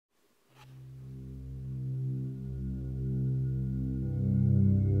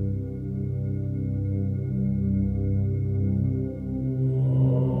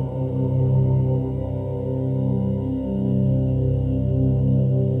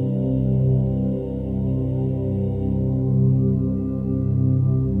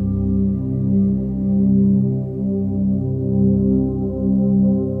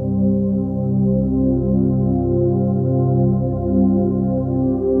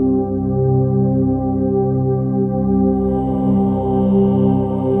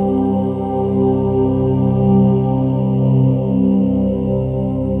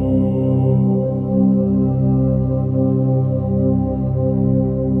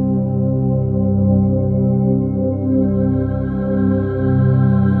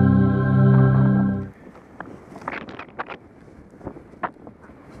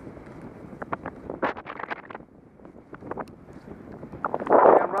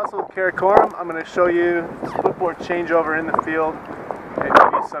Also with Karakoram, I'm going to show you the splitboard changeover in the field and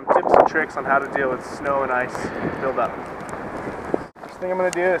give you some tips and tricks on how to deal with snow and ice buildup. First thing I'm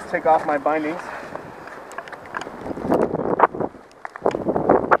going to do is take off my bindings.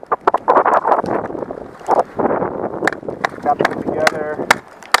 Tap them together,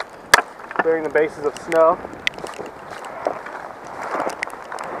 clearing the bases of snow.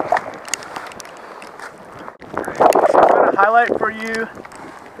 So I'm going to highlight for you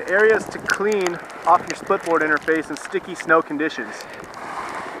the areas to clean off your splitboard interface in sticky snow conditions.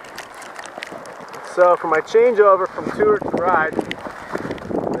 So for my changeover from tour to ride,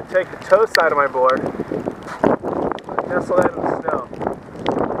 I'm going to take the toe side of my board and nestle that in the snow.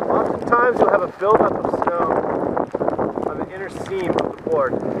 Oftentimes you'll have a buildup of snow on the inner seam of the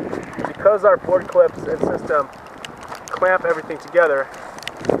board. Because our board clips and system clamp everything together,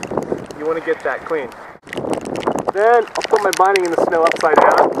 you want to get that clean. Then I'll put my binding in the snow upside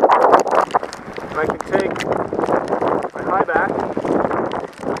down, and I can take my high back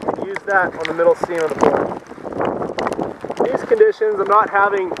and use that on the middle seam of the board. In these conditions, I'm not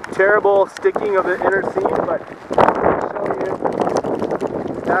having terrible sticking of the inner seam, but I'll show you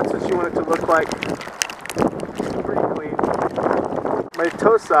that's what you want it to look like. Pretty clean. My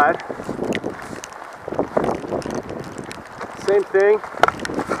toe side, same thing.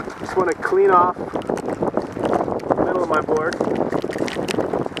 Just want to clean off of my board. Clean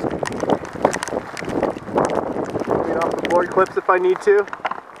off the board clips if I need to.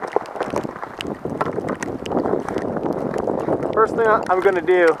 The first thing I'm going to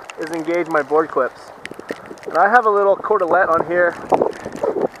do is engage my board clips. And I have a little cordelette on here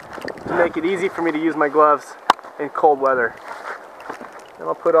to make it easy for me to use my gloves in cold weather. Then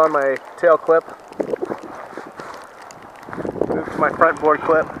I'll put on my tail clip, move to my front board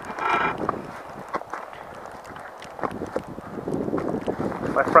clip,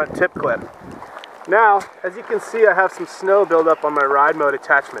 my front tip clip. Now, as you can see, I have some snow buildup on my ride mode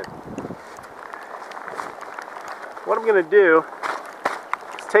attachment. What I'm going to do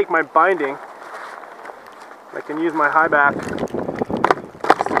is take my binding. I can use my high back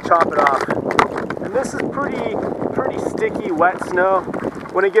just to chop it off. And this is pretty sticky, wet snow.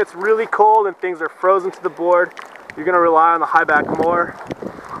 When it gets really cold and things are frozen to the board, you're going to rely on the high back more.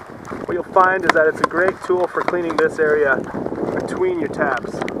 What you'll find is that it's a great tool for cleaning this area between your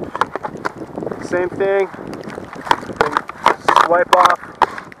tabs. Same thing, swipe off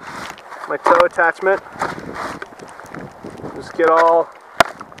my toe attachment. Just get all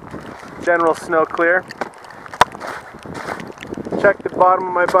general snow clear. Check the bottom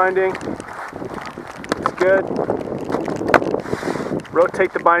of my binding. It's good.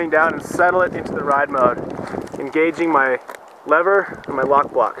 Rotate the binding down and settle it into the ride mode, engaging my lever and my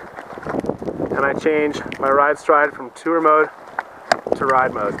lock block. And I change my ride stride from tour mode to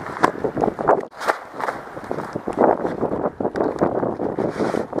ride mode.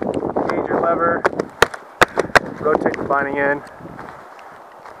 Engage your lever, rotate the binding in,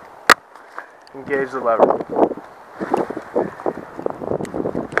 engage the lever.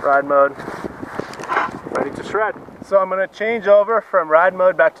 Ride mode, ready to shred. So I'm going to change over from ride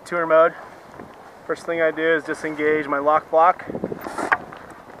mode back to tour mode. First thing I do is disengage my lock block,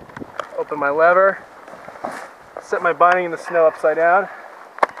 open my lever, set my binding in the snow upside down,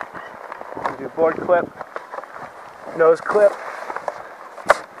 and do board clip, nose clip,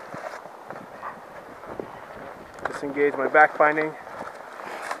 disengage my back binding,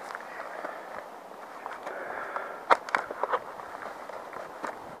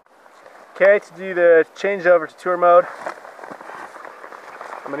 okay, to do the changeover to tour mode,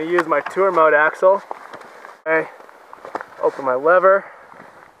 I'm going to use my tour mode axle. Okay, open my lever.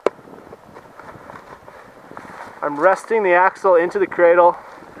 I'm resting the axle into the cradle,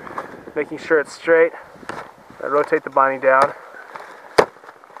 making sure it's straight. I rotate the binding down.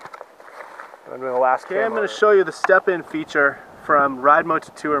 I'm doing the last cam. Okay, I'm going to show you the step-in feature from ride mode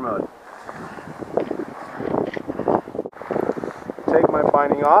to tour mode. Take my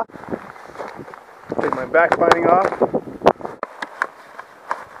binding off. Take my back binding off.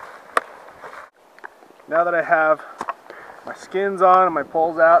 Now that I have my skins on and my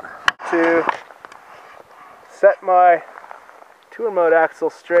poles out, to set my tour mode axle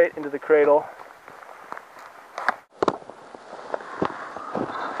straight into the cradle.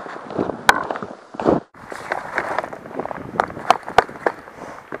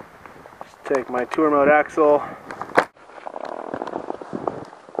 Just take my tour mode axle,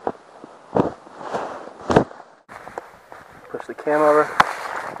 push the cam over,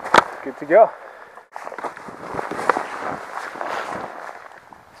 good to go.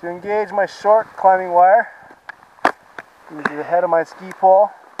 To engage my short climbing wire, use the head of my ski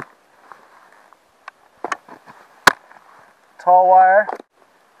pole, tall wire.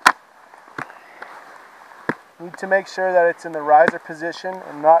 Need to make sure that it's in the riser position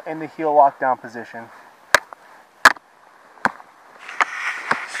and not in the heel lockdown position.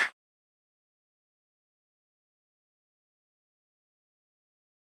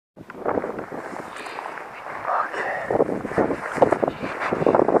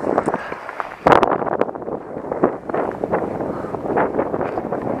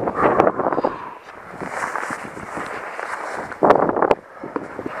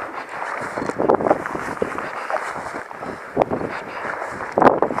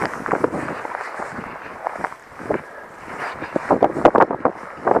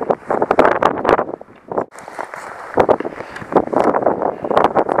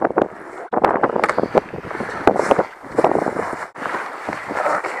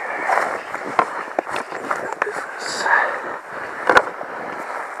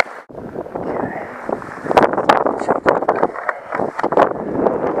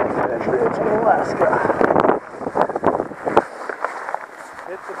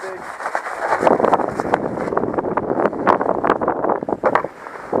 It's a big...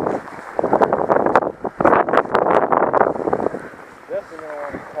 Definitely going to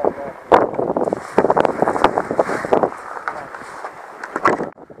want to cut it off.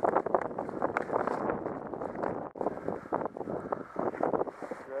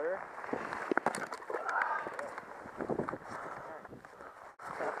 Better?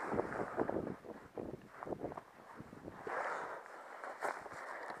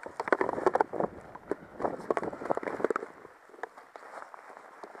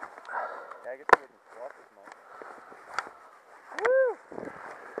 Yeah, I guess